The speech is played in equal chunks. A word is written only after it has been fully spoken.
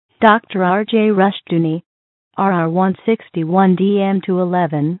Dr. R.J. Rushdoony, RR 161 DM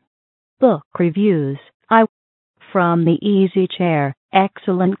 211. Book Reviews. From the Easy Chair,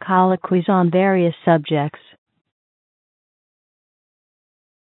 excellent colloquies on various subjects.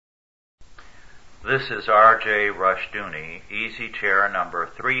 This is R.J. Rushdoony, Easy Chair number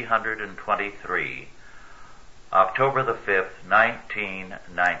 323, October the 5th,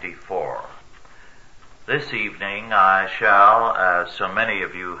 1994. This evening I shall, as so many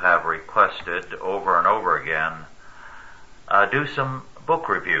of you have requested over and over again, do some book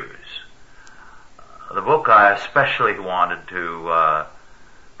reviews. The book I especially wanted to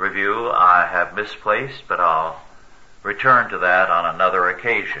review I have misplaced, but I'll return to that on another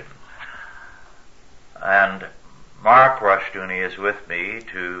occasion. And Mark Rushdoony is with me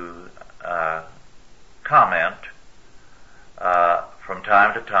to comment from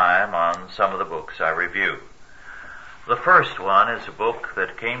time to time on some of the books I review. The first one is a book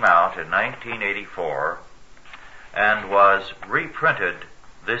that came out in 1984 and was reprinted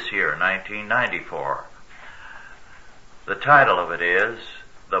this year, 1994. The title of it is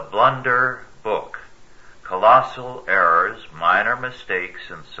The Blunder Book: Colossal Errors, Minor Mistakes,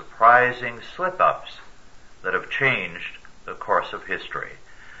 and Surprising Slip-Ups that have changed the course of history.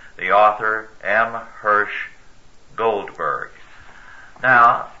 The author, M. Hirsch Goldberg.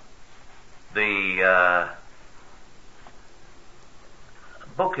 Now, the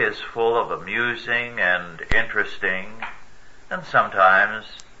book is full of amusing and interesting and sometimes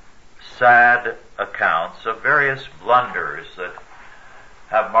sad accounts of various blunders that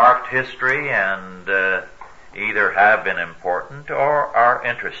have marked history and either have been important or are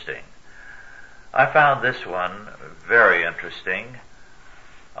interesting. I found this one very interesting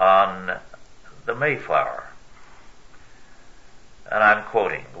on the Mayflower. And I'm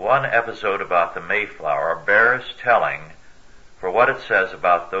quoting, "One episode about the Mayflower bears telling for what it says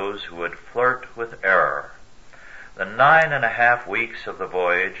about those who would flirt with error. The 9.5 weeks of the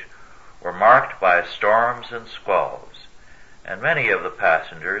voyage were marked by storms and squalls, and many of the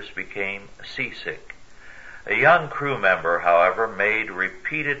passengers became seasick. A young crew member, however, made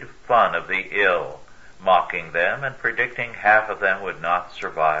repeated fun of the ill, mocking them and predicting half of them would not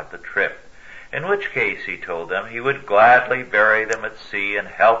survive the trip, in which case, he told them, he would gladly bury them at sea and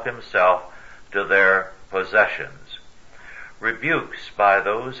help himself to their possessions. Rebukes by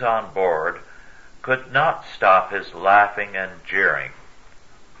those on board could not stop his laughing and jeering.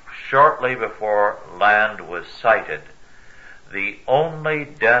 Shortly before land was sighted, the only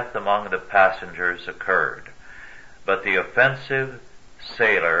death among the passengers occurred, but the offensive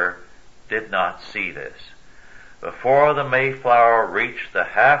sailor did not see this. Before the Mayflower reached the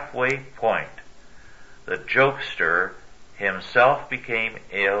halfway point, the jokester himself became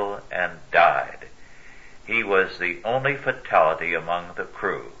ill and died. He was the only fatality among the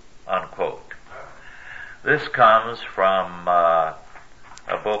crew," unquote. This comes from a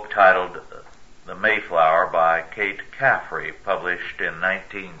book titled The Mayflower by Kate Caffrey, published in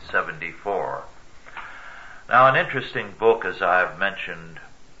 1974. Now, an interesting book, as I've mentioned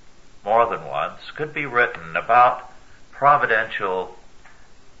more than once, could be written about providential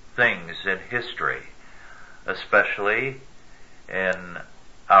things in history, especially in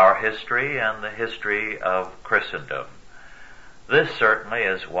our history and the history of Christendom. This certainly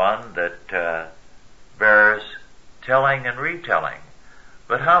is one that bears telling and retelling.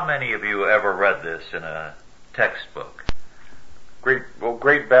 But how many of you ever read this in a textbook?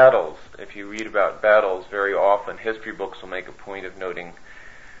 Great battles. If you read about battles, very often history books will make a point of noting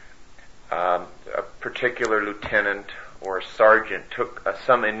a particular lieutenant or sergeant took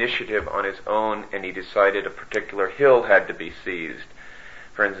some initiative on his own and he decided a particular hill had to be seized.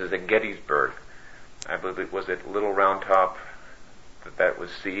 For instance, at Gettysburg, I believe it was at Little Round Top that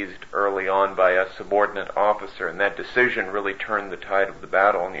was seized early on by a subordinate officer, and that decision really turned the tide of the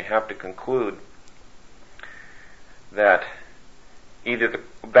battle. And you have to conclude that either the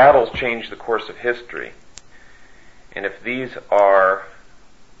battles change the course of history, and if these are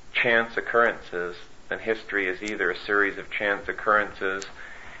chance occurrences, then history is either a series of chance occurrences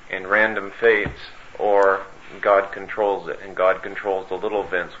and random fates, or God controls it, and God controls the little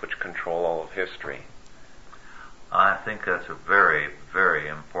events which control all of history. I think that's a very, very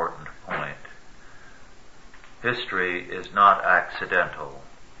important point. History is not accidental.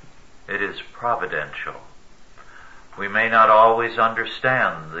 It is providential. We may not always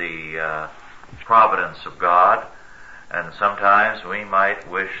understand the providence of God, and sometimes we might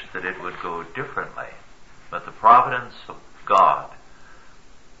wish that it would go differently. But the providence of God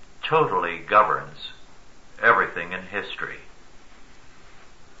totally governs everything in history.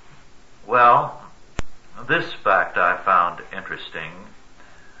 Well, this fact I found interesting.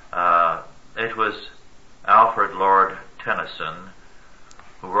 was Alfred Lord Tennyson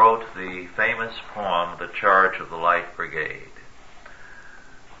who wrote the famous poem, The Charge of the Light Brigade.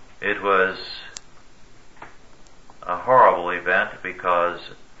 It was a horrible event because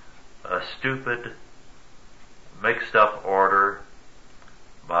a stupid, mixed up order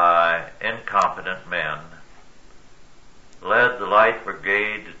by incompetent men led the Light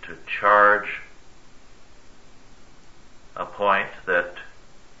Brigade to charge a point that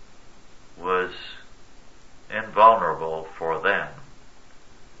was invulnerable for them,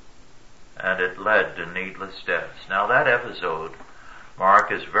 and it led to needless deaths. Now that episode,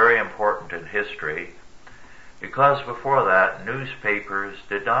 Mark, is very important in history because before that, newspapers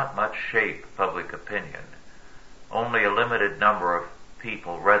did not much shape public opinion. Only a limited number of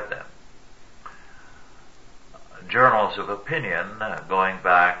people read them. Journals of opinion, going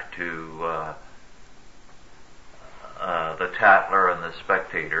back to the Tatler and the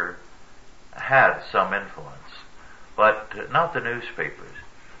Spectator, had some influence, but not the newspapers.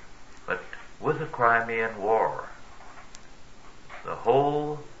 But with the Crimean War, the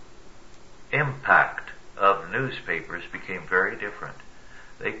whole impact of newspapers became very different.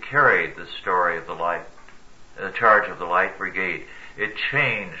 They carried the story of the charge of the Light Brigade. It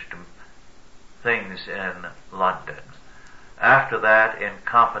changed things in London. After that,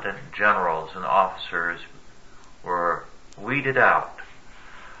 incompetent generals and officers were weeded out.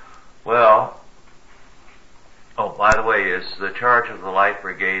 Well, by the way, is the Charge of the Light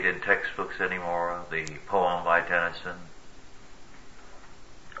Brigade in textbooks anymore? The poem by Tennyson?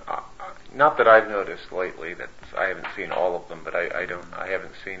 Not that I've noticed lately. I haven't seen all of them, but I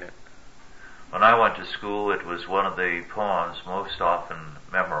haven't seen it. When I went to school, it was one of the poems most often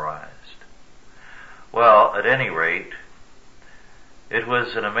memorized. Well, at any rate, it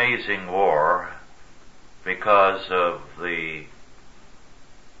was an amazing war because of the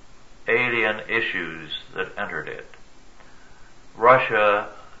alien issues that entered it. Russia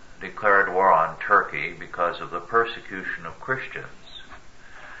declared war on Turkey because of the persecution of Christians,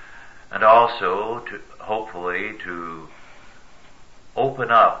 and also hopefully to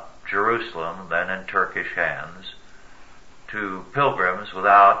open up Jerusalem, then in Turkish hands, to pilgrims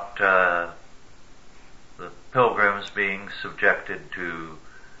without the pilgrims being subjected to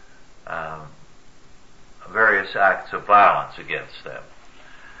various acts of violence against them.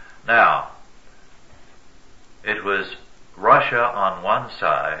 Now, it was Russia on one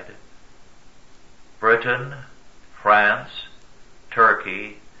side, Britain, France,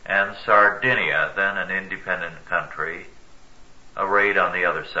 Turkey, and Sardinia, then an independent country, arrayed on the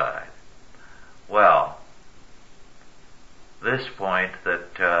other side. Well, this point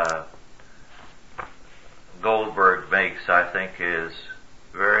that Goldberg makes, I think, is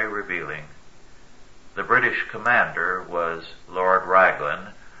very revealing. The British commander was Lord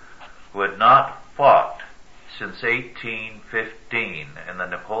Raglan, who had not fought since 1815 in the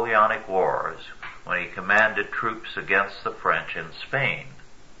Napoleonic Wars, when he commanded troops against the French in Spain.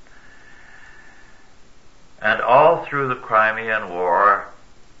 And all through the Crimean War,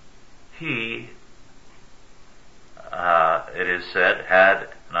 he, it is said, had,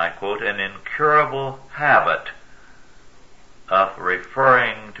 and I quote, an incurable habit of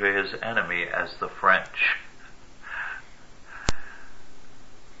referring to his enemy as the French.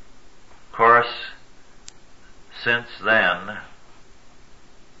 Of course, since then,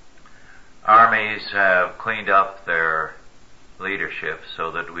 armies have cleaned up their leadership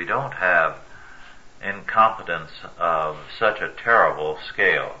so that we don't have incompetence of such a terrible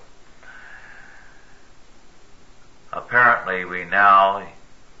scale. Apparently, we now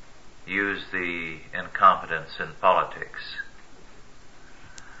use the incompetence in politics.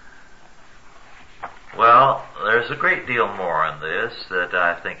 Well, there's a great deal more in this that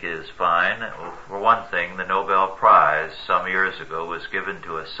I think is fine. For one thing, the Nobel Prize some years ago was given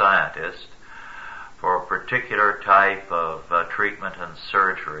to a scientist for a particular type of treatment and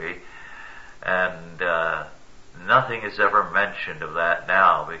surgery, and nothing is ever mentioned of that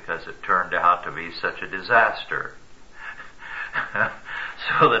now because it turned out to be such a disaster.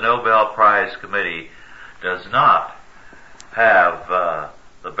 So the Nobel Prize Committee does not have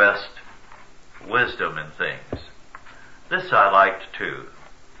the best wisdom in things. This I liked too.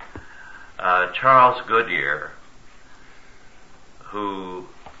 Charles Goodyear, who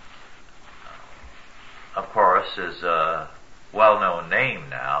of course is a well-known name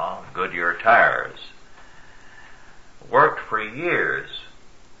now, Goodyear Tires, worked for years,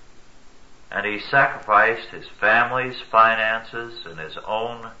 and he sacrificed his family's finances and his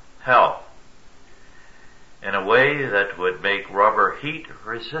own health in a way that would make rubber heat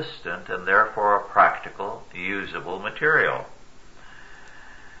resistant and therefore a practical, usable material.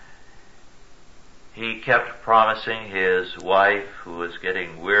 he kept promising his wife, who was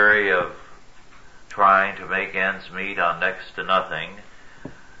getting weary of trying to make ends meet on next to nothing,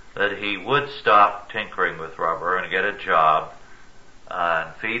 that he would stop tinkering with rubber and get a job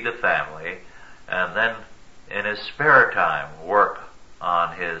and feed the family, and then in his spare time work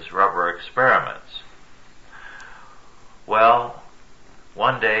on his rubber experiments. Well,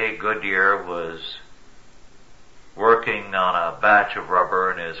 one day Goodyear was working on a batch of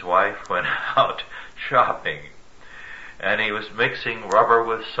rubber and his wife went out shopping, and he was mixing rubber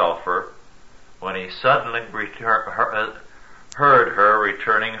with sulfur when he suddenly heard her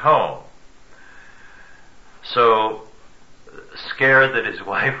returning home. So, scared that his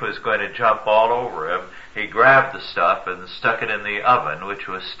wife was going to jump all over him, he grabbed the stuff and stuck it in the oven, which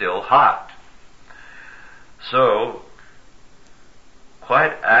was still hot. So,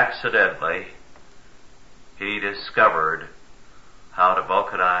 quite accidentally, he discovered how to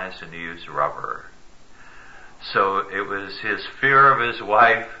vulcanize and use rubber. So it was his fear of his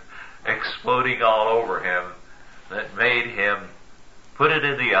wife exploding all over him that made him put it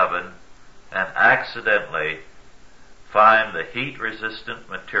in the oven and accidentally find the heat-resistant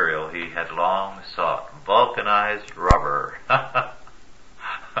material he had long sought, vulcanized rubber.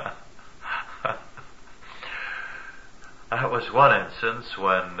 That was one instance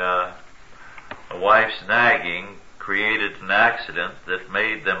when a wife's nagging created an accident that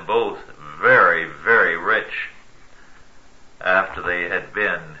made them both very, very rich after they had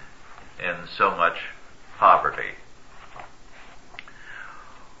been in so much poverty.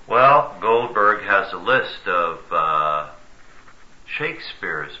 Well, Goldberg has a list of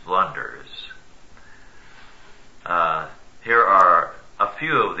Shakespeare's blunders. Here are a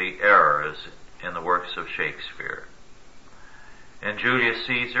few of the errors in the works of Shakespeare. In Julius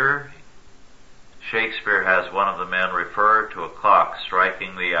Caesar, Shakespeare has one of the men refer to a clock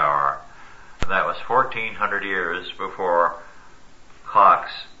striking the hour, and that was 1400 years before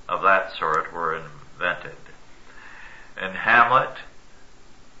clocks of that sort were invented. In Hamlet,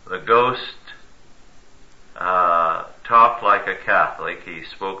 the ghost talked like a Catholic. He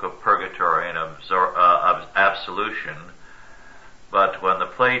spoke of purgatory and absolution, but when the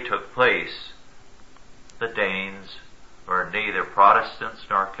play took place, the Danes were neither Protestants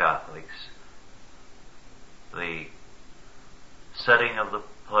nor Catholics. The setting of the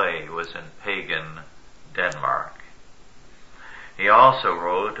play was in pagan Denmark. He also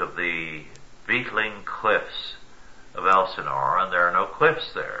wrote of the beetling cliffs of Elsinore, and there are no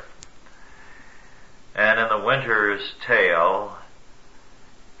cliffs there. And in the Winter's Tale,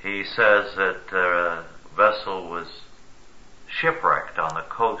 he says that the vessel was shipwrecked on the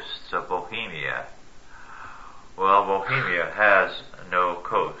coasts of Bohemia. Well, Bohemia has no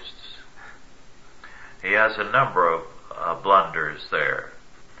coasts. He has a number of blunders there.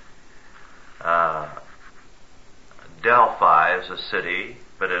 Delphi is a city,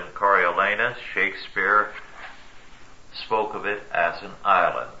 but in Coriolanus, Shakespeare spoke of it as an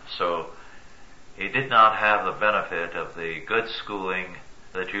island. So he did not have the benefit of the good schooling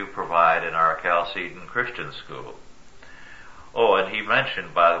that you provide in our Chalcedon Christian school. Oh, and he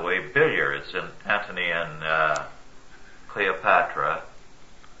mentioned, by the way, billiards in Antony and Cleopatra,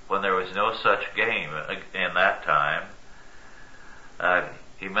 when there was no such game in that time.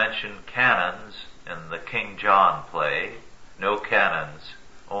 He mentioned cannons in the King John play. No cannons,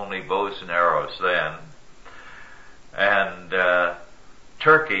 only bows and arrows then. And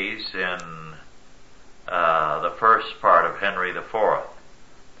turkeys in the first part of Henry IV.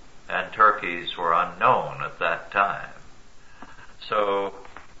 And turkeys were unknown at that time. So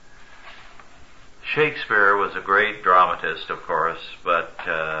Shakespeare was a great dramatist, of course, but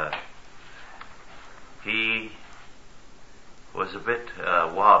he was a bit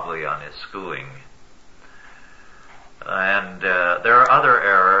wobbly on his schooling. And there are other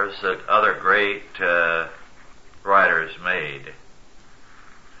errors that other great writers made.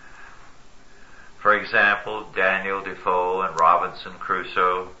 For example, Daniel Defoe in Robinson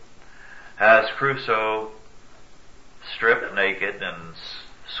Crusoe has Crusoe stripped naked and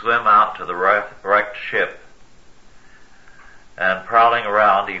swim out to the wrecked ship. And prowling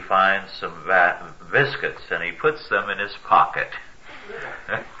around, he finds some biscuits, and he puts them in his pocket,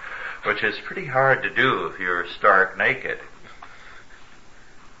 which is pretty hard to do if you're stark naked.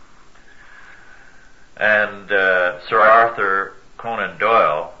 And Sir Arthur Conan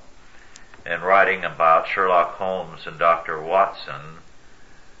Doyle, in writing about Sherlock Holmes and Dr. Watson,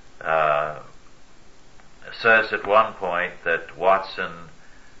 says at one point that Watson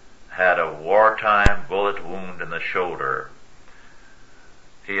had a wartime bullet wound in the shoulder.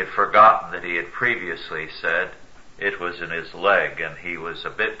 He had forgotten that he had previously said it was in his leg, and he was a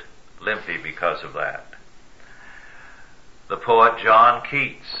bit limpy because of that. The poet John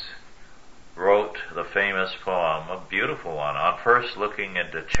Keats wrote the famous poem, a beautiful one, on first looking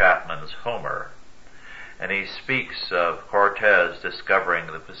into Chapman's Homer, and he speaks of Cortez discovering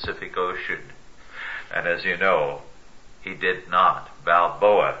the Pacific Ocean. And as you know, he did not.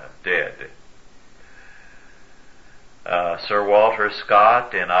 Balboa did. Sir Walter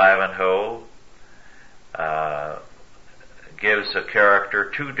Scott in Ivanhoe gives a character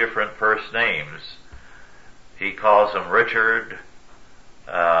two different first names. He calls him Richard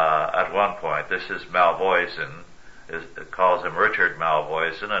at one point. This is Malvoisin. It calls him Richard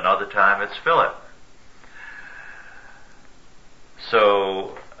Malvoisin. Another time it's Philip.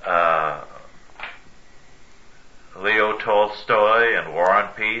 So Leo Tolstoy in War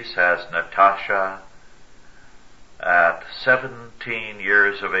and Peace has Natasha at 17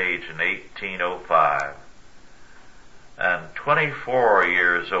 years of age in 1805, and 24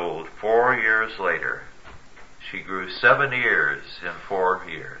 years old 4 years later. She grew 7 years in 4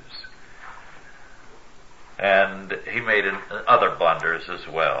 years. And he made other blunders as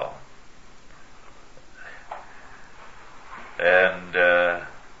well. And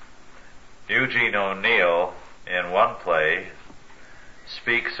Eugene O'Neill, in one play,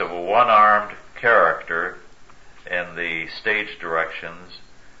 speaks of a one-armed character in the stage directions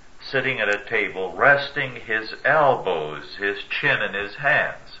sitting at a table, resting his elbows, his chin in his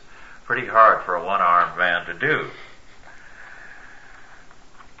hands. Pretty hard for a one-armed man to do.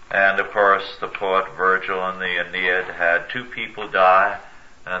 And of course, the poet Virgil in the Aeneid had two people die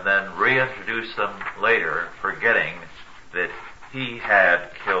and then reintroduce them later, forgetting that he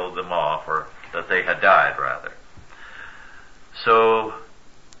had killed them off, or that they had died, rather. So,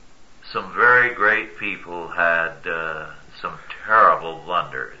 some very great people had some terrible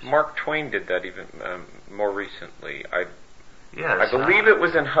blunders. Mark Twain did that even more recently. Yes, I believe it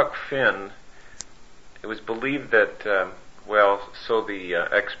was in Huck Finn. It was believed that, so the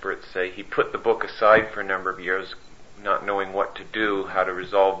experts say, he put the book aside for a number of years, not knowing what to do, how to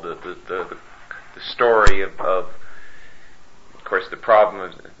resolve the story of course, the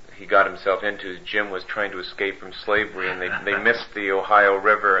problem he got himself into is Jim was trying to escape from slavery, and they missed the Ohio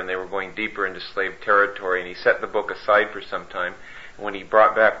River, and they were going deeper into slave territory, and he set the book aside for some time. And when he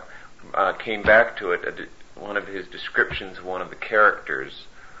came back to it, one of his descriptions of one of the characters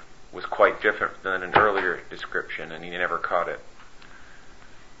was quite different than an earlier description, and he never caught it.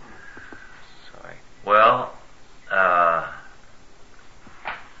 Well,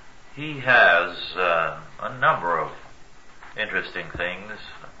 he has a number of interesting things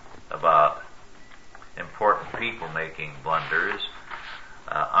about important people making blunders.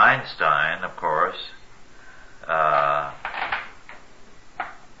 Einstein, of course,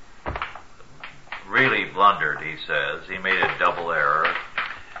 really blundered, he says. He made a double error,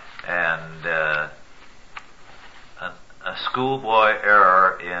 and a schoolboy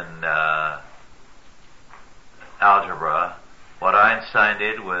error in algebra. What Einstein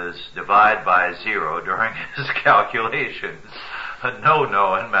did was divide by zero during his calculations. A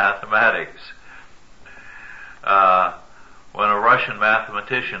no-no in mathematics. When a Russian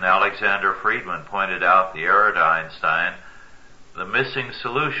mathematician, Alexander Friedman, pointed out the error to Einstein, the missing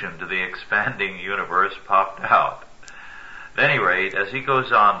solution to the expanding universe popped out. At any rate, as he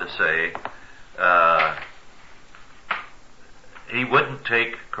goes on to say, he wouldn't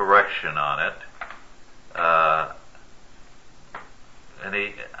take correction on it, and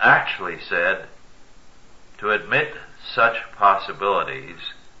he actually said, to admit such possibilities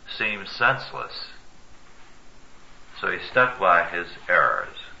seems senseless. So he stuck by his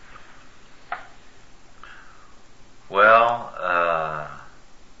errors. Well,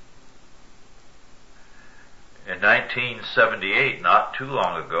 in 1978, not too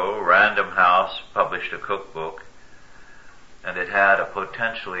long ago, Random House published a cookbook, and it had a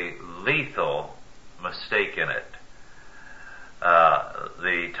potentially lethal mistake in it.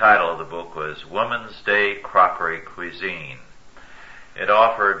 The title of the book was Woman's Day Crockery Cuisine. It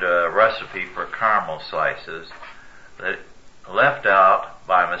offered a recipe for caramel slices that left out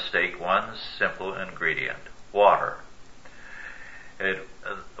by mistake one simple ingredient, water. It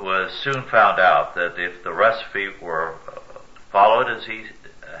was soon found out that if the recipe were followed as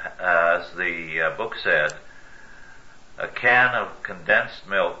the book said, a can of condensed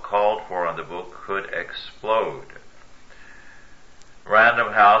milk called for in the book could explode.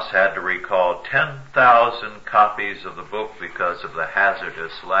 Random House had to recall 10,000 copies of the book because of the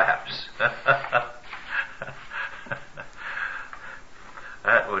hazardous lapse.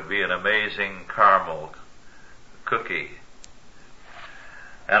 That would be an amazing caramel cookie.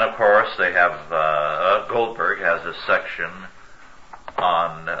 And of course, they have Goldberg has a section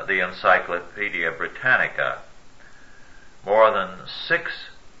on the Encyclopedia Britannica. More than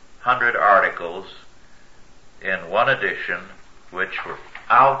 600 articles in one edition which were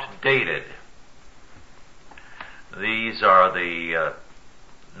outdated. These are the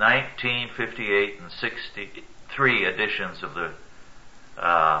 1958 and 63 editions of the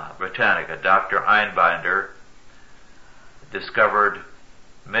Britannica. Dr. Einbinder discovered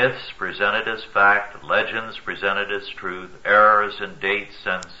myths presented as fact, legends presented as truth, errors in dates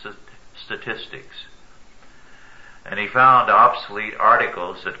and statistics. And he found obsolete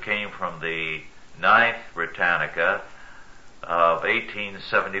articles that came from the 9th Britannica of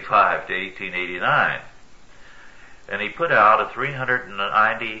 1875 to 1889. And he put out a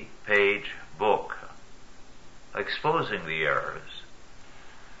 390-page book exposing the errors.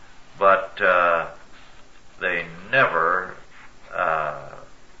 But they never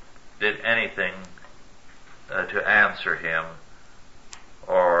did anything to answer him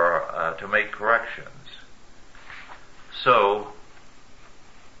or to make corrections. So,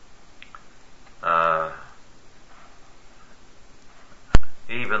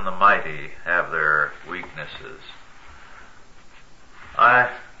 even the mighty have their weaknesses. I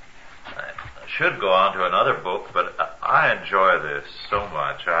should go on to another book, but I enjoy this so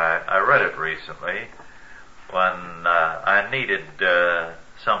much. I read it recently when I needed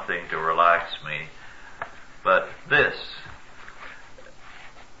something to relax me. But this,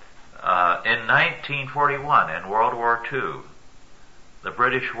 in 1941, in World War II, the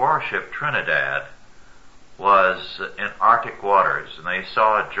British warship Trinidad was in Arctic waters, and they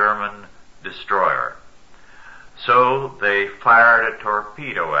saw a German destroyer. So they fired a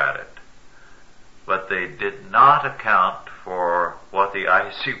torpedo at it. But they did not account for what the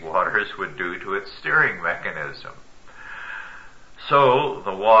icy waters would do to its steering mechanism. So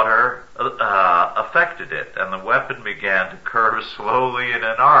the water affected it, and the weapon began to curve slowly in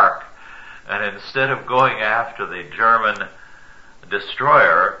an arc. And instead of going after the German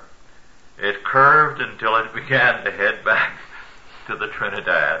destroyer, it curved until it began to head back to the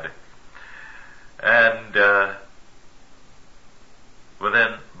Trinidad. And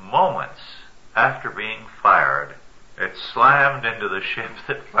within moments after being fired, it slammed into the ship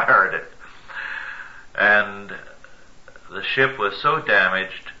that fired it. And the ship was so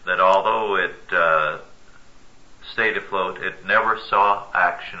damaged that although it stayed afloat, it never saw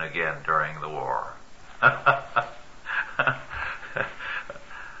action again during the war.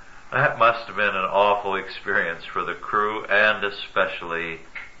 That must have been an awful experience for the crew and especially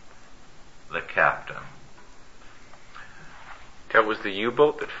the captain. That was the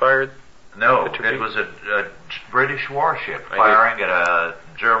U-boat that fired? No, it was a British warship firing at a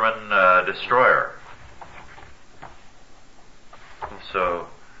German destroyer. So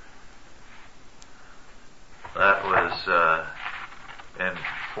that was in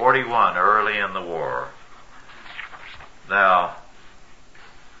 41, early in the war. Now,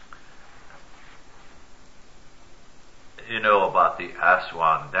 you know about the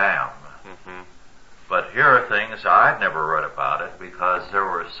Aswan Dam. Mm-hmm. But here are things I'd never read about it because there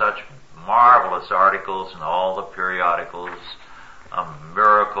were such marvelous articles in all the periodicals, a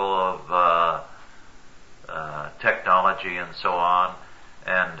miracle of technology and so on,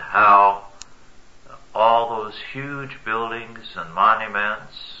 and how all those huge buildings and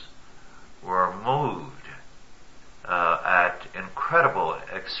monuments were moved at incredible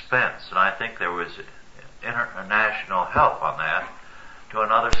expense, and I think there was international help on that, to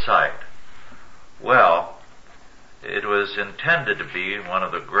another site. Well, it was intended to be one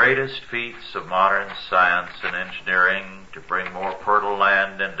of the greatest feats of modern science and engineering to bring more fertile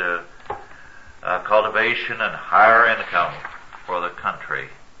land into cultivation and higher income for the country.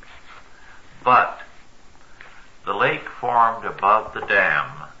 But the lake formed above the dam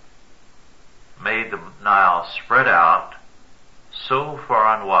made the Nile spread out so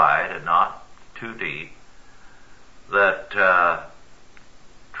far and wide and not too deep that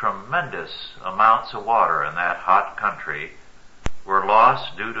tremendous amounts of water in that hot country were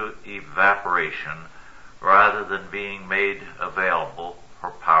lost due to evaporation rather than being made available for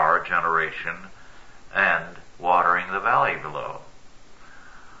power generation and watering the valley below.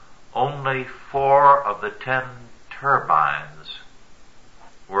 Only 4 of the 10 turbines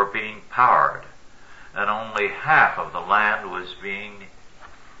were being powered, and only half of the land was being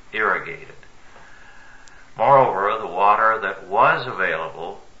irrigated. Moreover, the water that was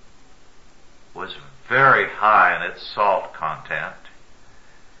available was very high in its salt content,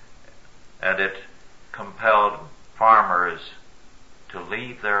 and it compelled farmers to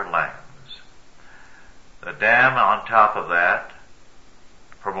leave their lands. The dam on top of that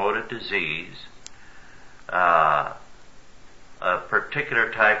promoted disease. a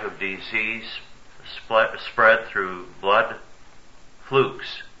particular type of disease spread through blood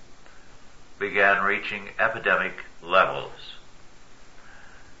flukes began reaching epidemic levels.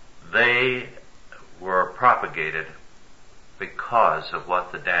 They were propagated because of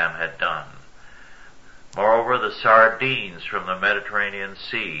what the dam had done. Moreover, the sardines from the Mediterranean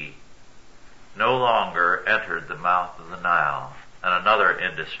Sea no longer entered the mouth of the Nile, and another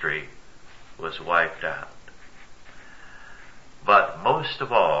industry was wiped out. But most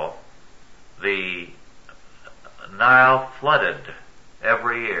of all, the Nile flooded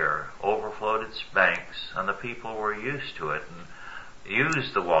every year, overflowed its banks, and the people were used to it and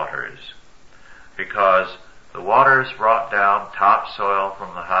used the waters, because the waters brought down topsoil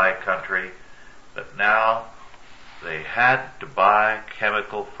from the high country, but now they had to buy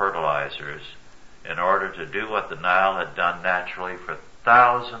chemical fertilizers in order to do what the Nile had done naturally for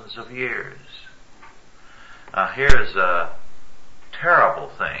thousands of years. Now here's a terrible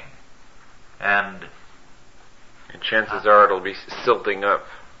thing, and chances are it'll be silting up.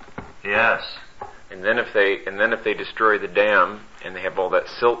 Yes. And then if they destroy the dam and they have all that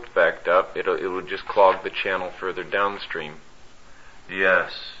silt backed up, it would just clog the channel further downstream.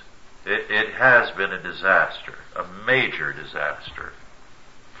 Yes. It has been a disaster, a major disaster.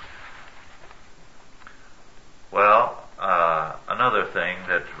 Well, another thing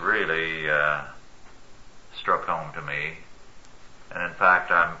that really struck home to me, and in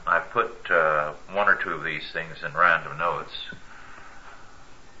fact I put one or two of these things in random notes.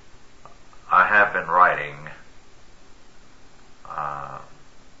 I have been writing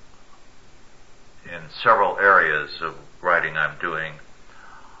in several areas of writing I'm doing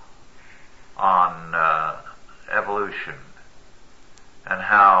on evolution and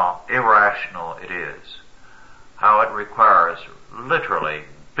how irrational it is, how it requires literally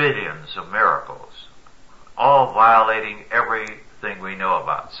billions of miracles, all violating everything we know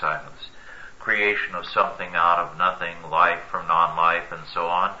about science, creation of something out of nothing, life from non-life, and so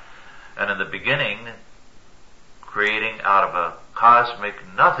on, and in the beginning creating out of a cosmic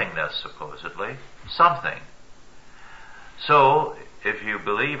nothingness, supposedly, something. So, if you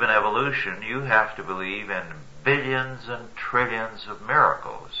believe in evolution, you have to believe in billions and trillions of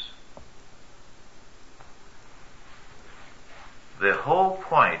miracles. The whole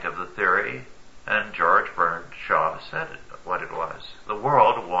point of the theory, and George Bernard Shaw said what it was, the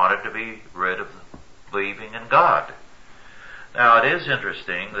world wanted to be rid of believing in God. Now, it is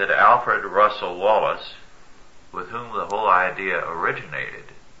interesting that Alfred Russel Wallace, with whom the whole idea originated,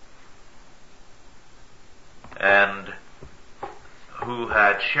 and who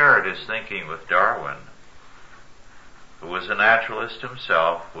had shared his thinking with Darwin, who was a naturalist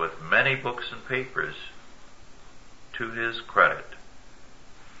himself with many books and papers to his credit,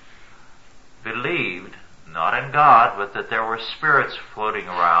 believed not in God, but that there were spirits floating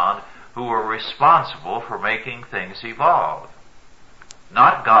around who were responsible for making things evolve.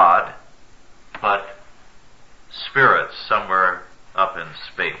 Not God, but spirits somewhere up in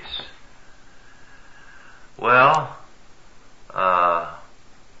space. Well,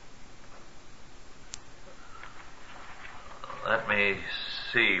 let me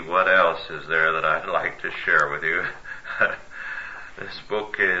see what else is there that I'd like to share with you. This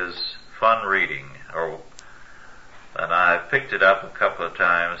book is fun reading, and I picked it up a couple of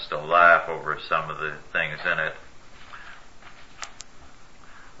times to laugh over some of the things in it.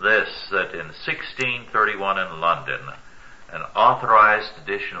 That in 1631 in London, an authorized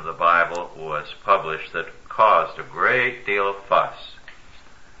edition of the Bible was published that caused a great deal of fuss,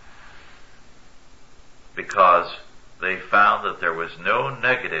 because they found that there was no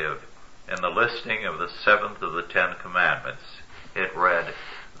negative in the listing of the seventh of the 10 commandments. It read,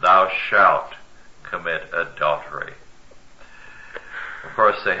 "Thou shalt commit adultery." Of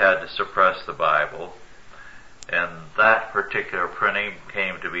course, they had to suppress the Bible, and that particular printing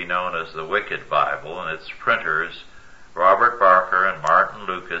came to be known as the Wicked Bible, and its printers, Robert Barker and Martin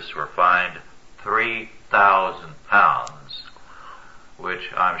Lucas, were fined £3,000,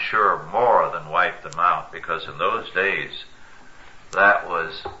 which I'm sure more than wiped them out, because in those days that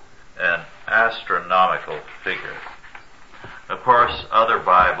was an astronomical figure. Of course, other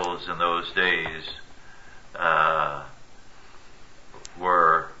Bibles in those days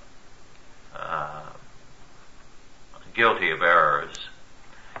were guilty of errors.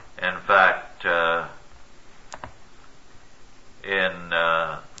 In fact, in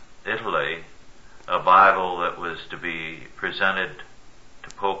Italy, a Bible that was to be presented to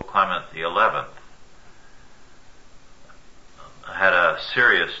Pope Clement XI had a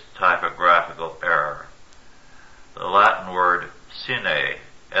serious typographical error. The Latin word sine,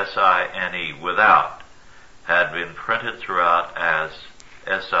 S-I-N-E, without, had been printed throughout as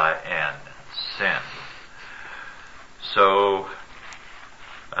S-I-N, sin. So,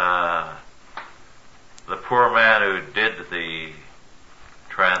 the poor man who did the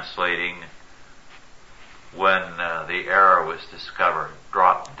translating, when the error was discovered,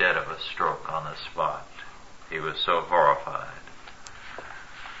 dropped dead of a stroke on the spot. He was so horrified.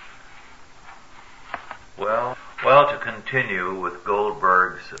 Well, to continue with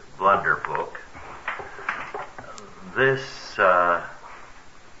Goldberg's blunder book, this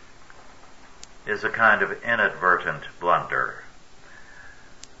is a kind of inadvertent blunder.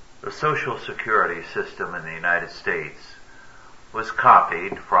 The Social Security system in the United States was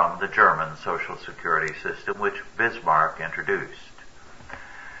copied from the German Social Security system, which Bismarck introduced.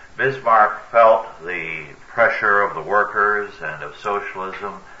 Bismarck felt the pressure of the workers and of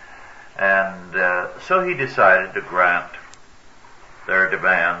socialism, and so he decided to grant their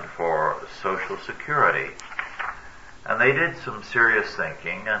demand for Social Security. And they did some serious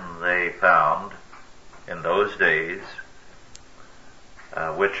thinking, and they found in those days,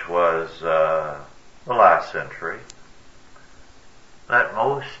 which was the last century, that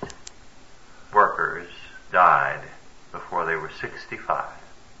most workers died before they were 65.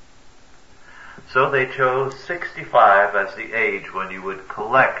 So they chose 65 as the age when you would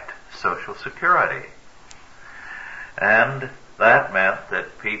collect Social Security. And that meant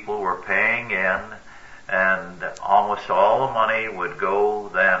that people were paying in, and almost all the money would go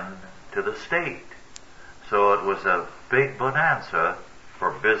then to the state. So it was a big bonanza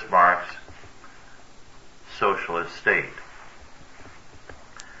for Bismarck's socialist state.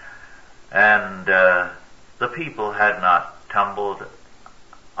 And the people had not tumbled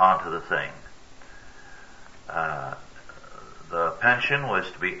onto the thing. The pension was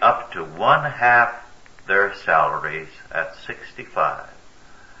to be up to 1/2 their salaries at 65.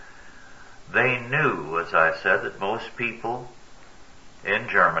 They knew, as I said, that most people in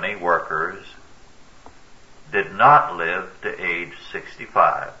Germany, workers, did not live to age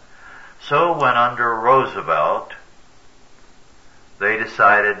 65. So when under Roosevelt, they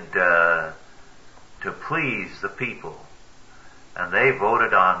decided to please the people, and they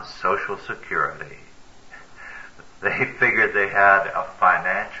voted on Social Security. They figured they had a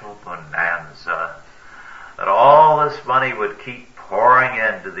financial bonanza, that all this money would keep pouring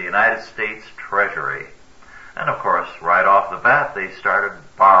into the United States Treasury. And of course, right off the bat, they started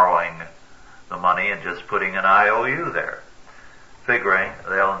borrowing the money and just putting an IOU there, figuring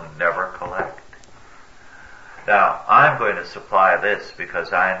they'll never collect. Now, I'm going to supply this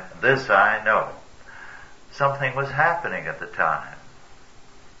because I know. Something was happening at the time.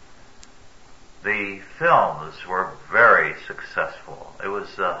 The films were very successful. It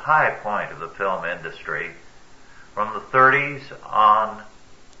was the high point of the film industry from the 30s on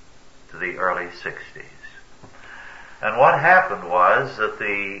to the early 60s. And what happened was that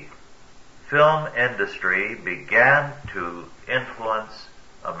the film industry began to influence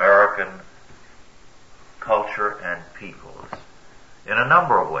American culture and peoples in a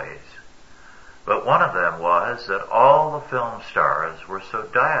number of ways. But one of them was that all the film stars were so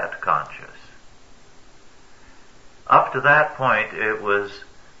diet conscious. Up to that point, it was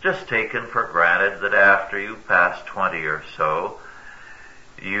just taken for granted that after you passed 20 or so,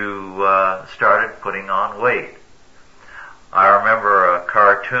 you started putting on weight. I remember a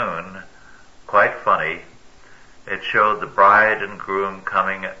cartoon, quite funny. It showed the bride and groom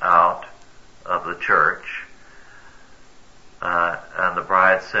coming out of the church, and the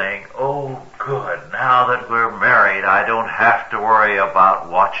bride saying, "Oh, good, now that we're married, I don't have to worry about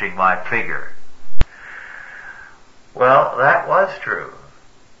watching my figure." Well, that was true.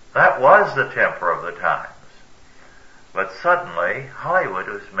 That was the temper of the times. But suddenly, Hollywood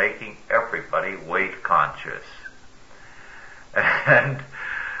was making everybody weight conscious. And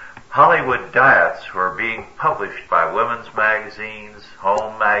Hollywood diets were being published by women's magazines,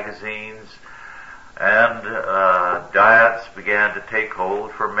 home magazines, and diets began to take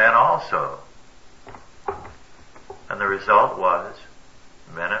hold for men also. And the result was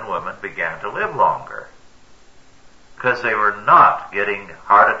men and women began to live longer, because they were not getting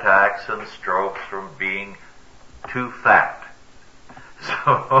heart attacks and strokes from being too fat.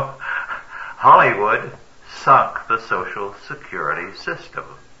 So Hollywood sunk the Social Security system.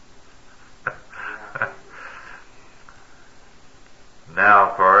 Now,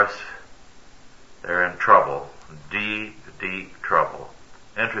 of course, they're in trouble, deep, deep trouble.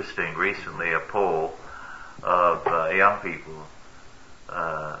 Interesting, recently a poll of young people,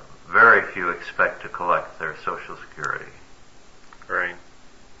 very few expect to collect their Social Security. Right.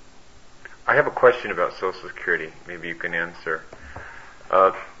 I have a question about Social Security. Maybe you can answer.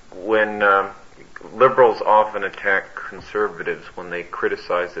 When liberals often attack conservatives when they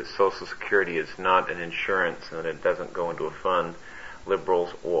criticize that Social Security is not an insurance and it doesn't go into a fund.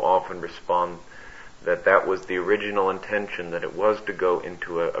 Liberals will often respond that that was the original intention, that it was to go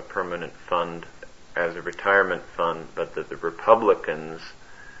into a permanent fund as a retirement fund, but that the Republicans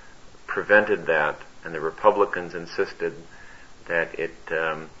prevented that, and the Republicans insisted that it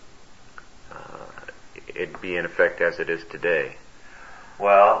be in effect as it is today.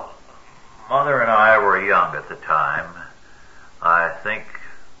 Well, Mother and I were young at the time. I think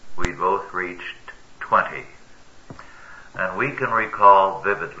we both reached 20. And we can recall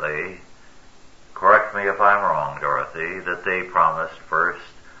vividly, correct me if I'm wrong, Dorothy, that they promised first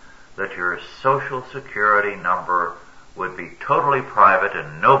that your Social Security number would be totally private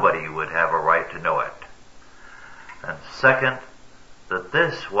and nobody would have a right to know it. And second, that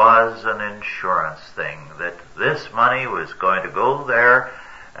this was an insurance thing, that this money was going to go there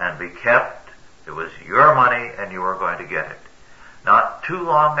and be kept. It was your money and you were going to get it. Not too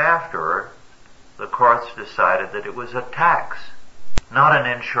long after, the courts decided that it was a tax, not an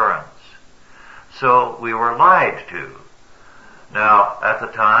insurance. So we were lied to. Now, at the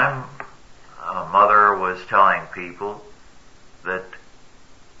time, Mother was telling people that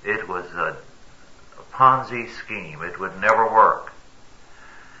it was a Ponzi scheme. It would never work.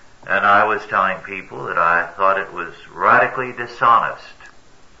 And I was telling people that I thought it was radically dishonest.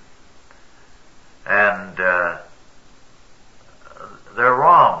 And they're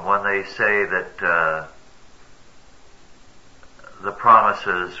wrong when they say that the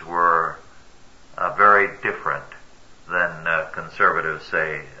promises were very different than conservatives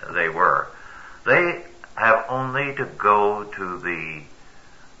say they were. They have only to go to the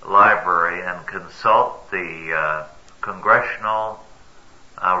library and consult the congressional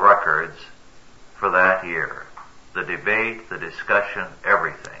records for that year. The debate, the discussion,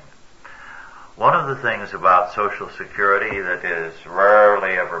 everything. One of the things about Social Security that is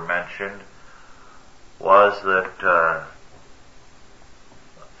rarely ever mentioned was that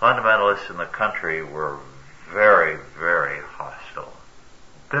fundamentalists in the country were very, very hostile,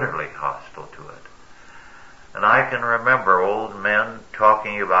 bitterly hostile to it. And I can remember old men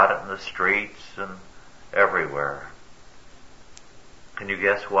talking about it in the streets and everywhere. Can you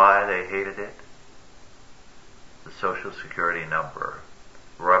guess why they hated it? The Social Security number,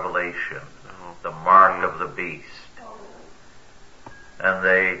 revelation, the mark of the beast. And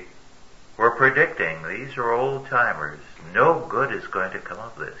they were predicting, these are old timers, no good is going to come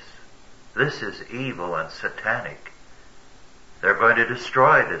of this. This is evil and satanic. They're going to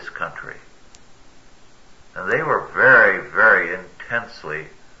destroy this country. And they were very, very intensely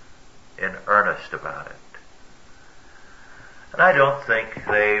in earnest about it. And I don't think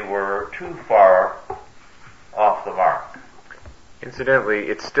they were too far off the mark. Incidentally,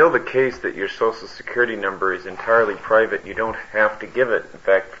 it's still the case that your Social Security number is entirely private. You don't have to give it. In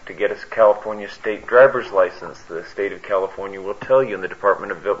fact, to get a California state driver's license, the state of California will tell you, and the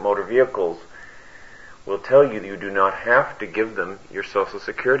Department of Motor Vehicles will tell you that you do not have to give them your Social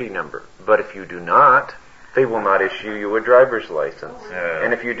Security number. But if you do not, they will not issue you a driver's license.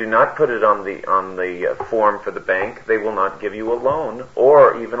 And if you do not put it on the form for the bank, they will not give you a loan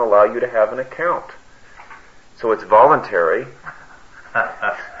or even allow you to have an account. So it's voluntary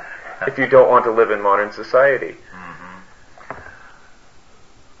if you don't want to live in modern society. Mm-hmm.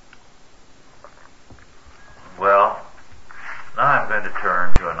 Well, now I'm going to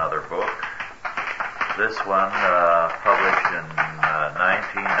turn to another book. This one published in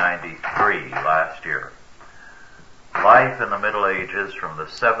 1993, last year. Life in the Middle Ages from the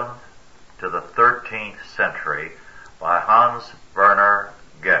 7th to the 13th century by Hans Werner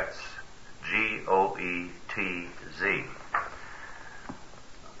Goetz, Goetz.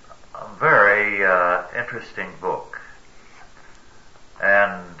 A very interesting book.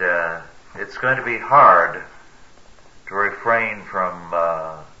 And it's going to be hard to refrain from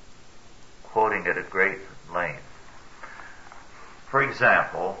quoting it at great length. For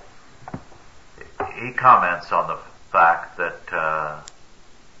example, he comments on the fact that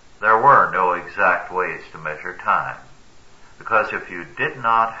there were no exact ways to measure time. Because if you did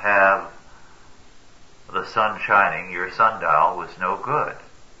not have the sun shining, your sundial was no good.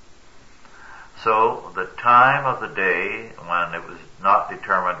 So the time of the day, when it was not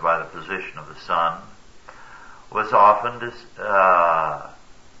determined by the position of the sun, was often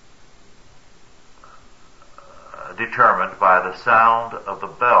determined by the sound of the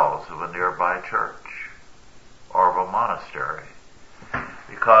bells of a nearby church or of a monastery.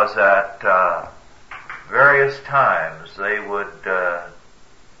 Because at various times they would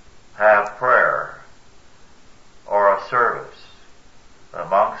have prayer or a service. The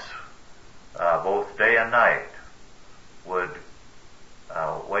monks both day and night, would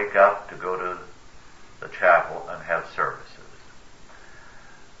wake up to go to the chapel and have services.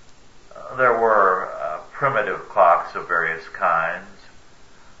 There were primitive clocks of various kinds,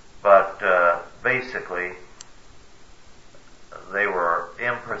 but basically they were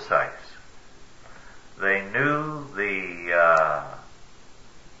imprecise. They knew the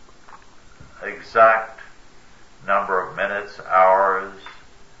exact number of minutes, hours,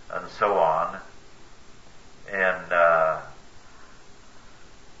 and so on in the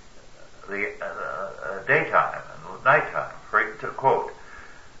daytime and nighttime. To quote,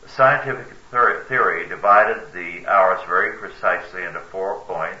 scientific theory divided the hours very precisely into 4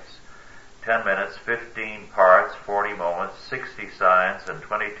 points: 10 minutes, 15 parts, 40 moments, 60 signs, and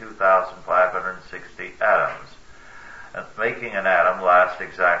 22,560 atoms, and making an atom last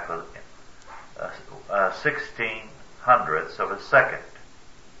exactly 16 hundredths of a second.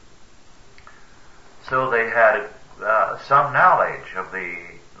 So they had some knowledge of the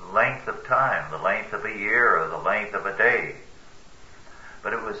length of time, the length of a year, or the length of a day.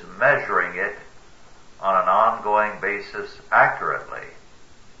 But it was measuring it on an ongoing basis accurately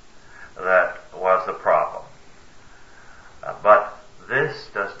that was the problem. But this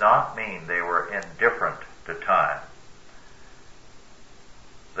does not mean they were indifferent to time.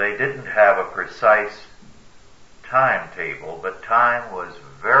 They didn't have a precise timetable, but time was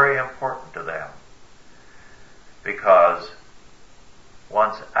very important to them, because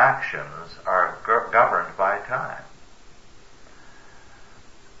one's actions are governed by time.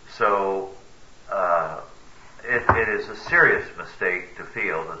 So it is a serious mistake to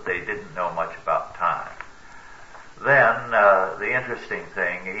feel that they didn't know much about time. Then the interesting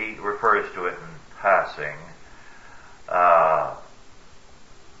thing, he refers to it in passing,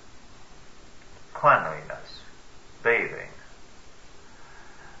 cleanliness, bathing.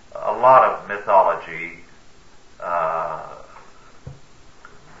 A lot of mythology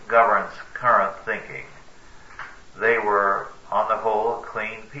governs current thinking. They were, on the whole,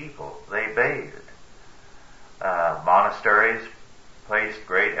 clean people. They bathed. Monasteries placed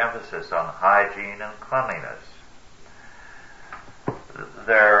great emphasis on hygiene and cleanliness.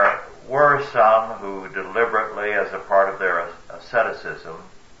 There were some who deliberately, as a part of their asceticism,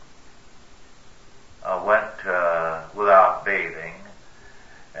 went without bathing,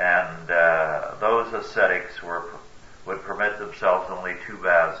 and those ascetics would permit themselves only 2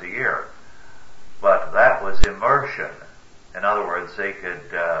 baths a year. But that was immersion. In other words, they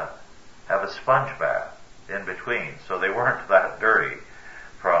could have a sponge bath in between, so they weren't that dirty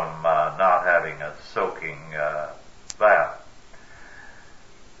from not having a soaking bath.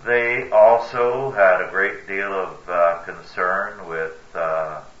 They also had a great deal of concern with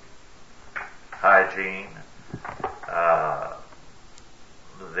hygiene.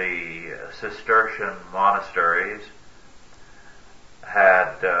 The Cistercian monasteries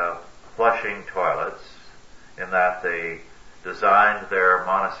had flushing toilets, in that they designed their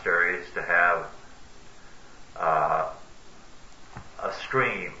monasteries to have a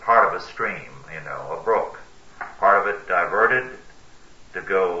stream, part of a stream, a brook, part of it diverted to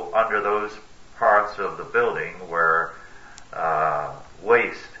go under those parts of the building where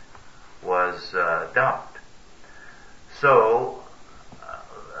waste was dumped. So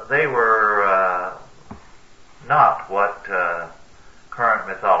they were not what current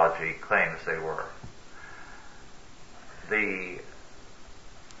mythology claims they were. The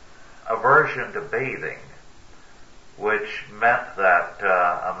aversion to bathing, which meant that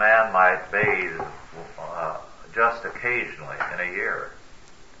a man might bathe just occasionally in a year,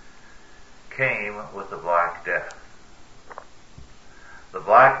 came with the Black Death. The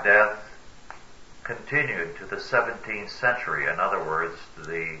Black Death continued to the 17th century, in other words, to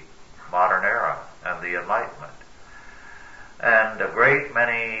the modern era and the Enlightenment. And a great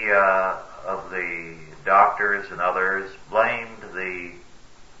many of the doctors and others blamed the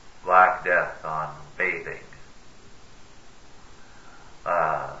Black Death on bathing.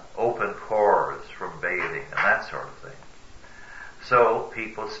 Open pores from bathing and that sort of thing. So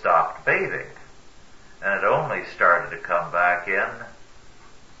people stopped bathing, and it only started to come back in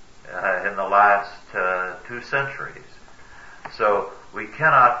the last 2 centuries. So we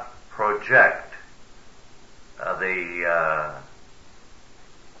cannot project the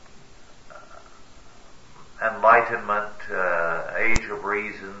Enlightenment, Age of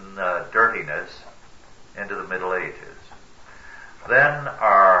Reason, dirtiness into the Middle Ages. Then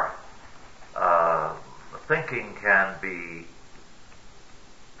our thinking can be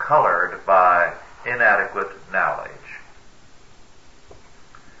colored by inadequate knowledge.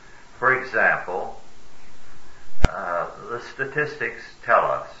 For example, the statistics tell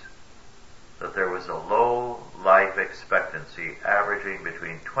us that there was a low life expectancy averaging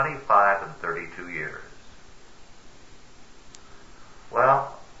between 25 and 32 years.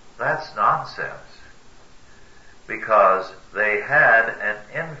 Well, that's nonsense, because they had an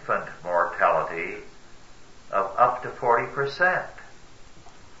infant mortality of up to 40%.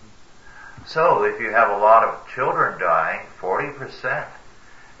 So if you have a lot of children dying, 40%,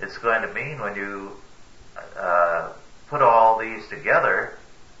 it's going to mean when you put all these together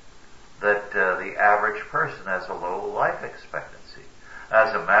that the average person has a low life expectancy.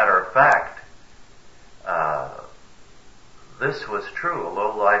 As a matter of fact, this was true, a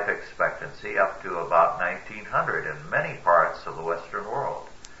low life expectancy up to about 1900 in many parts of the Western world.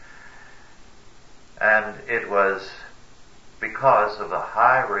 And it was because of the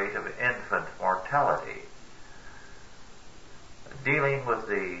high rate of infant mortality. Dealing with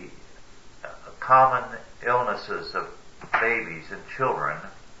the common illnesses of babies and children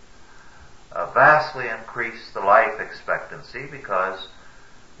vastly increased the life expectancy, because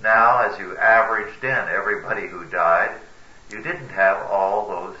now, as you averaged in everybody who died, you didn't have all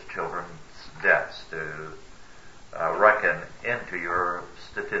those children's deaths to reckon into your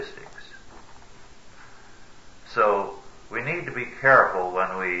statistics. So we need to be careful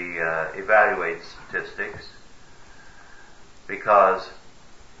when we evaluate statistics, because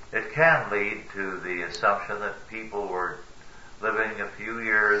it can lead to the assumption that people were living a few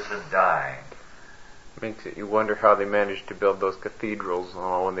years and dying. Makes it, you wonder how they managed to build those cathedrals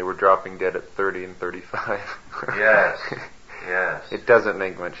when they were dropping dead at 30 and 35. Yes, yes. It doesn't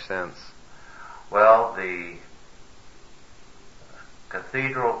make much sense. Well, the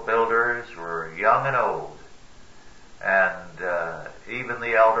cathedral builders were young and old, and even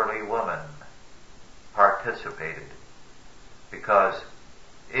the elderly women participated, because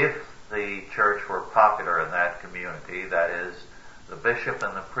if the church were popular in that community, that is, the bishop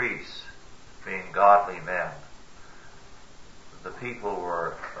and the priests being godly men, the people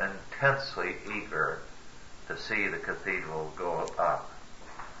were intensely eager to see the cathedral go up.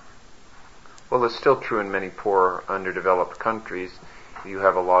 Well, it's still true in many poor, underdeveloped countries. You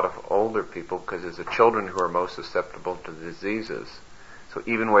have a lot of older people, because it's the children who are most susceptible to diseases. So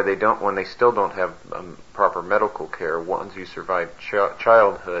even where when they still don't have proper medical care, once you survive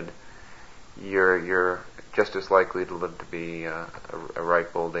childhood, you're just as likely to live to be a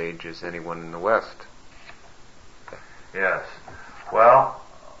ripe old age as anyone in the West. Yes. Well,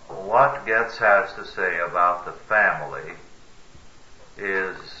 what Goetz has to say about the family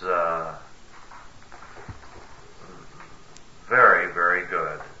is very, very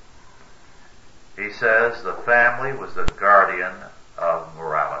good. He says the family was the guardian of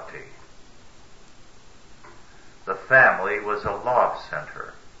morality. The family was a law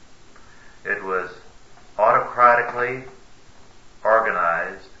center. It was autocratically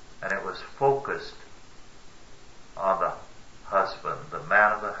organized, and it was focused on the husband, the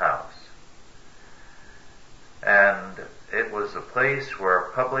man of the house. And it was a place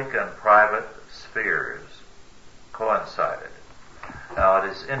where public and private spheres coincided. Now,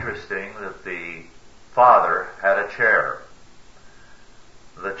 it is interesting that the father had a chair.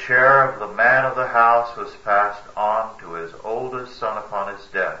 The chair of the man of the house was passed on to his oldest son upon his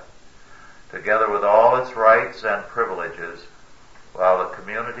death, together with all its rights and privileges, while the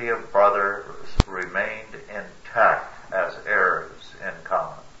community of brothers remained intact as heirs in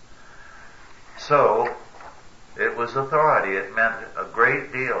common. So, it was authority. It meant a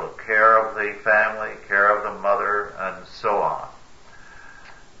great deal, care of the family, care of the mother, and so on.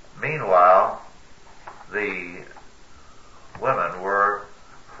 Meanwhile, the women were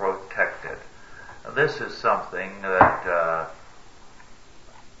protected. And this is something that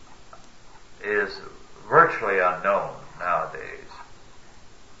is virtually unknown nowadays.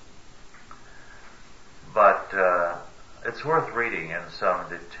 But it's worth reading in some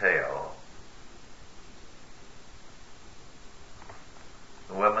detail.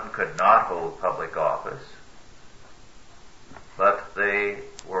 The women could not hold public office, but they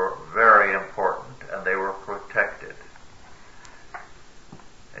were very important and they were protected.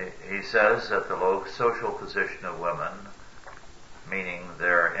 He says that the low social position of women, meaning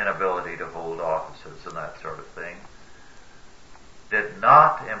their inability to hold offices and that sort of thing, did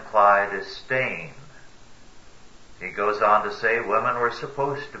not imply disdain. He goes on to say women were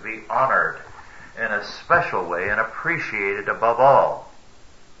supposed to be honored in a special way and appreciated above all.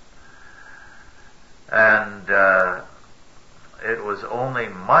 And it was only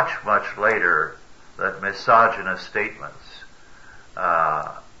much, much later that misogynist statements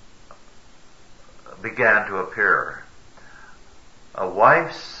began to appear. A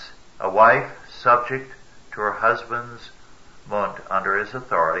wife subject to her husband's under his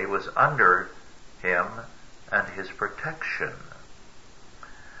authority was under him and his protection.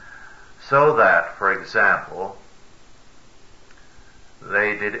 So that, for example,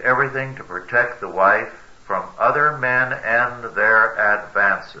 they did everything to protect the wife from other men and their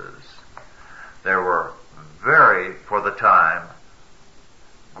advances. There were for the time,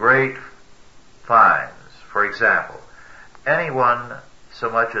 great fines. For example, anyone so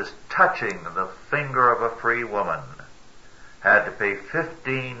much as touching the finger of a free woman had to pay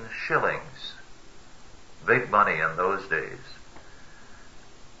 15 shillings. Big money in those days.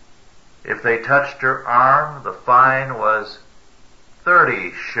 If they touched her arm, the fine was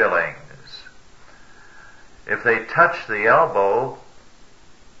 30 shillings. If they touched the elbow,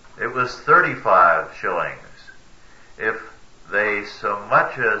 it was 35 shillings. If they so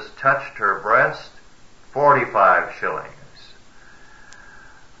much as touched her breast, 45 shillings.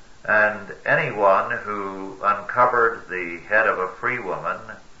 And anyone who uncovered the head of a free woman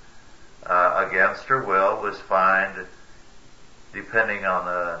against her will was fined, depending on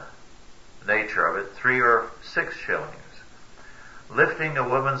the nature of it, 3 or 6 shillings. Lifting a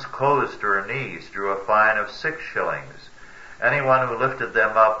woman's clothes to her knees drew a fine of 6 shillings. Anyone who lifted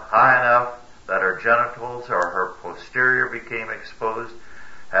them up high enough that her genitals or her posterior became exposed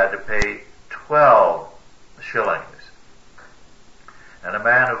had to pay 12 shillings. And a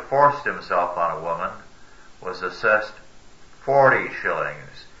man who forced himself on a woman was assessed 40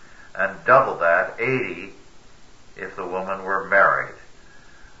 shillings, and double that, 80, if the woman were married.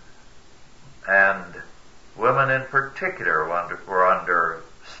 And women in particular were under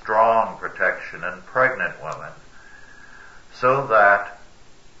strong protection, and pregnant women, so that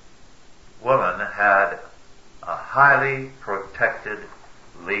women had a highly protected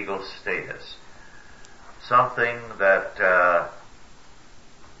legal status, something that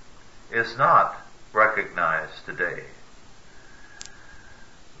is not recognized today.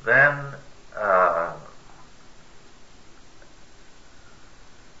 Then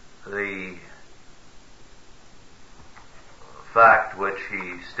the fact which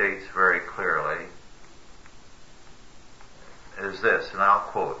he states very clearly is this, and I'll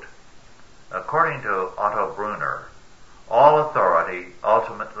quote, according to Otto Brunner, all authority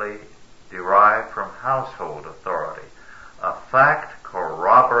ultimately derived from household authority, a fact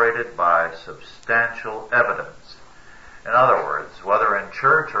corroborated by substantial evidence. In other words, whether in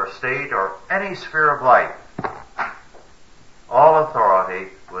church or state or any sphere of life, all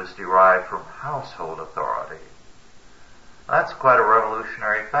authority was derived from household authority. That's quite a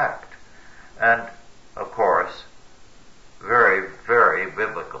revolutionary fact. And, of course, very, very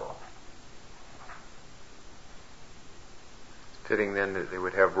biblical. Fitting then that they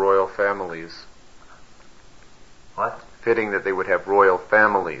would have royal families. What? Fitting that they would have royal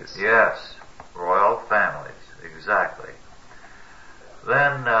families. Yes, royal families, exactly.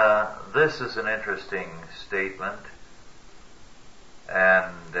 Then this is an interesting statement,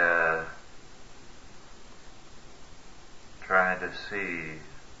 and trying to see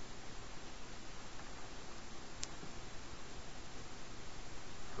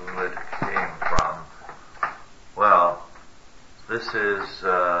who it came from. Well, this is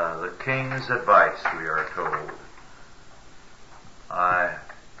the king's advice, we are told. I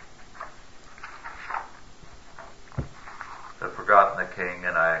have forgotten the king,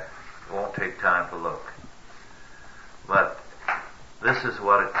 and I won't take time to look. But this is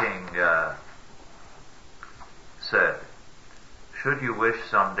what a king said. Should you wish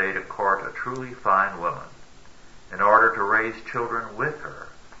someday to court a truly fine woman, in order to raise children with her,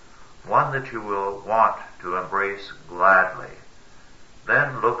 one that you will want to embrace gladly,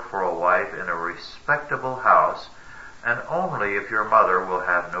 then look for a wife in a respectable house, and only if your mother will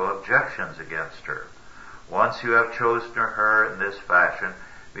have no objections against her. Once you have chosen her in this fashion,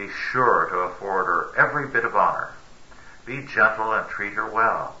 be sure to afford her every bit of honor. Be gentle and treat her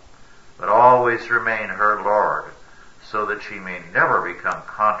well, but always remain her lord, so that she may never become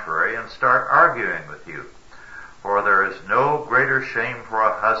contrary and start arguing with you. For there is no greater shame for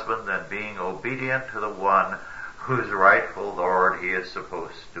a husband than being obedient to the one whose rightful lord he is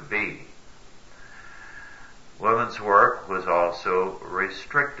supposed to be. Women's work was also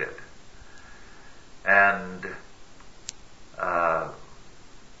restricted, and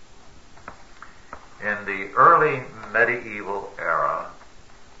in the early medieval era,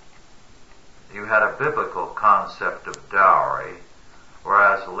 you had a biblical concept of dowry,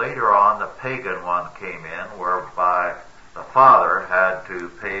 whereas later on the pagan one came in, whereby the father had to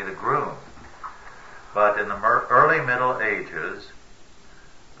pay the groom. But in the early Middle Ages,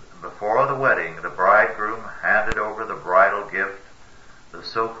 before the wedding, the bridegroom handed over the bridal gift, the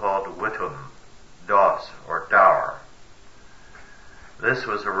so-called witum, dos, or dower. This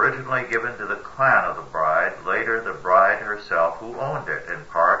was originally given to the clan of the bride, later the bride herself, who owned it in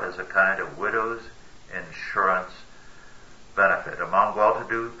part as a kind of widow's insurance benefit among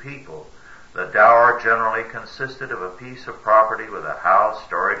well-to-do people. The dower generally consisted of a piece of property with a house,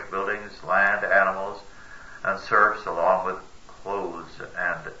 storage buildings, land, animals, and serfs, along with clothes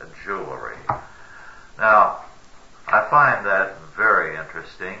and jewelry. Now, I find that very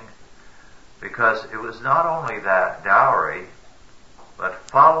interesting because it was not only that dowry, but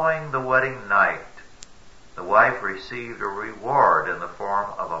following the wedding night, the wife received a reward in the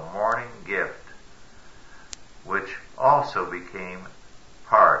form of a mourning gift, which also became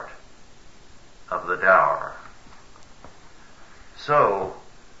part of the dower. So,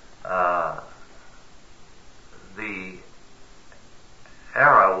 the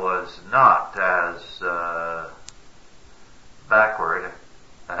era was not as backward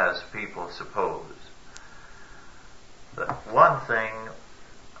as people suppose. But one thing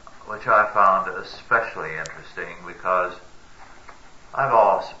which I found especially interesting, because I've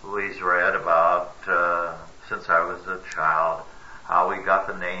always read about, since I was a child, how we got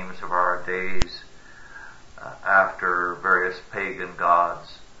the names of our days after various pagan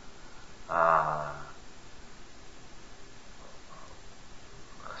gods.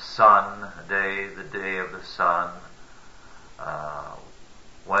 Sun Day, the day of the sun.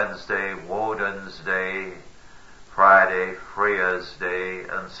 Wednesday, Woden's Day. Friday, Freya's Day,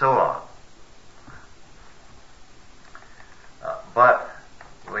 and so on. But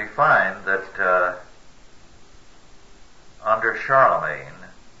we find that under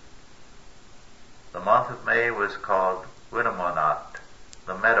Charlemagne, the month of May was called Winnemonat,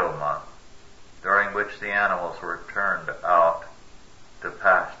 the meadow month, during which the animals were turned out to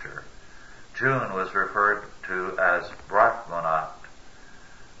pasture. June was referred to as Brackmonat.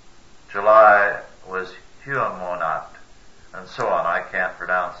 July was Huamonat, and so on. I can't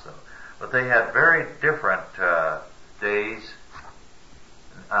pronounce them. But they had very different days,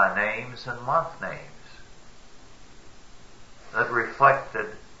 names, and month names that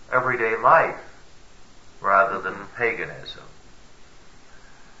reflected everyday life rather than paganism.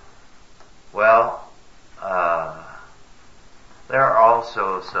 Well, there are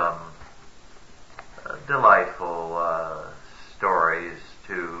also some delightful stories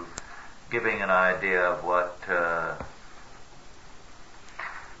to giving an idea of what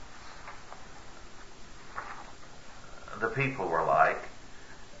the people were like.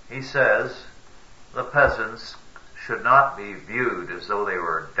 He says the peasants should not be viewed as though they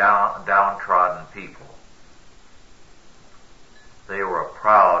were downtrodden people. They were a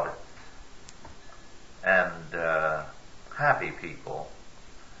proud and happy people,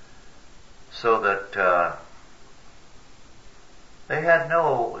 so that they had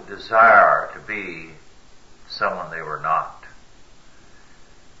no desire to be someone they were not.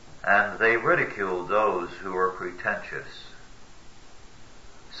 And they ridiculed those who were pretentious.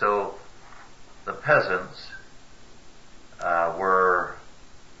 So the peasants were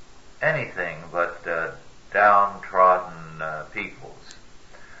anything but downtrodden peoples.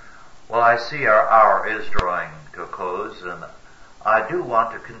 Well, I see our hour is drawing to a close, and I do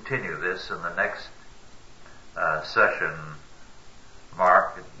want to continue this in the next session,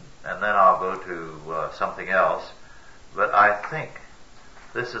 Mark, and then I'll go to something else. But I think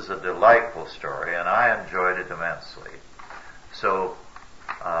this is a delightful story, and I enjoyed it immensely. So,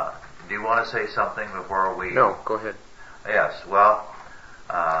 do you want to say something before we... No, go ahead. Yes, well,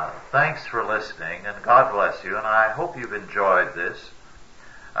 thanks for listening, and God bless you, and I hope you've enjoyed this.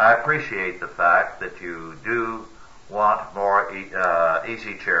 I appreciate the fact that you do want more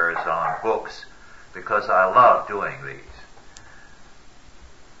easy chairs on books, because I love doing these.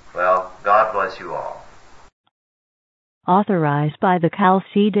 Well, God bless you all. Authorized by the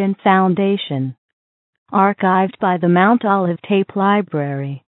Chalcedon Foundation. Archived by the Mount Olive Tape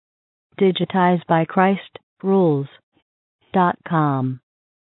Library. Digitized by ChristRules.com.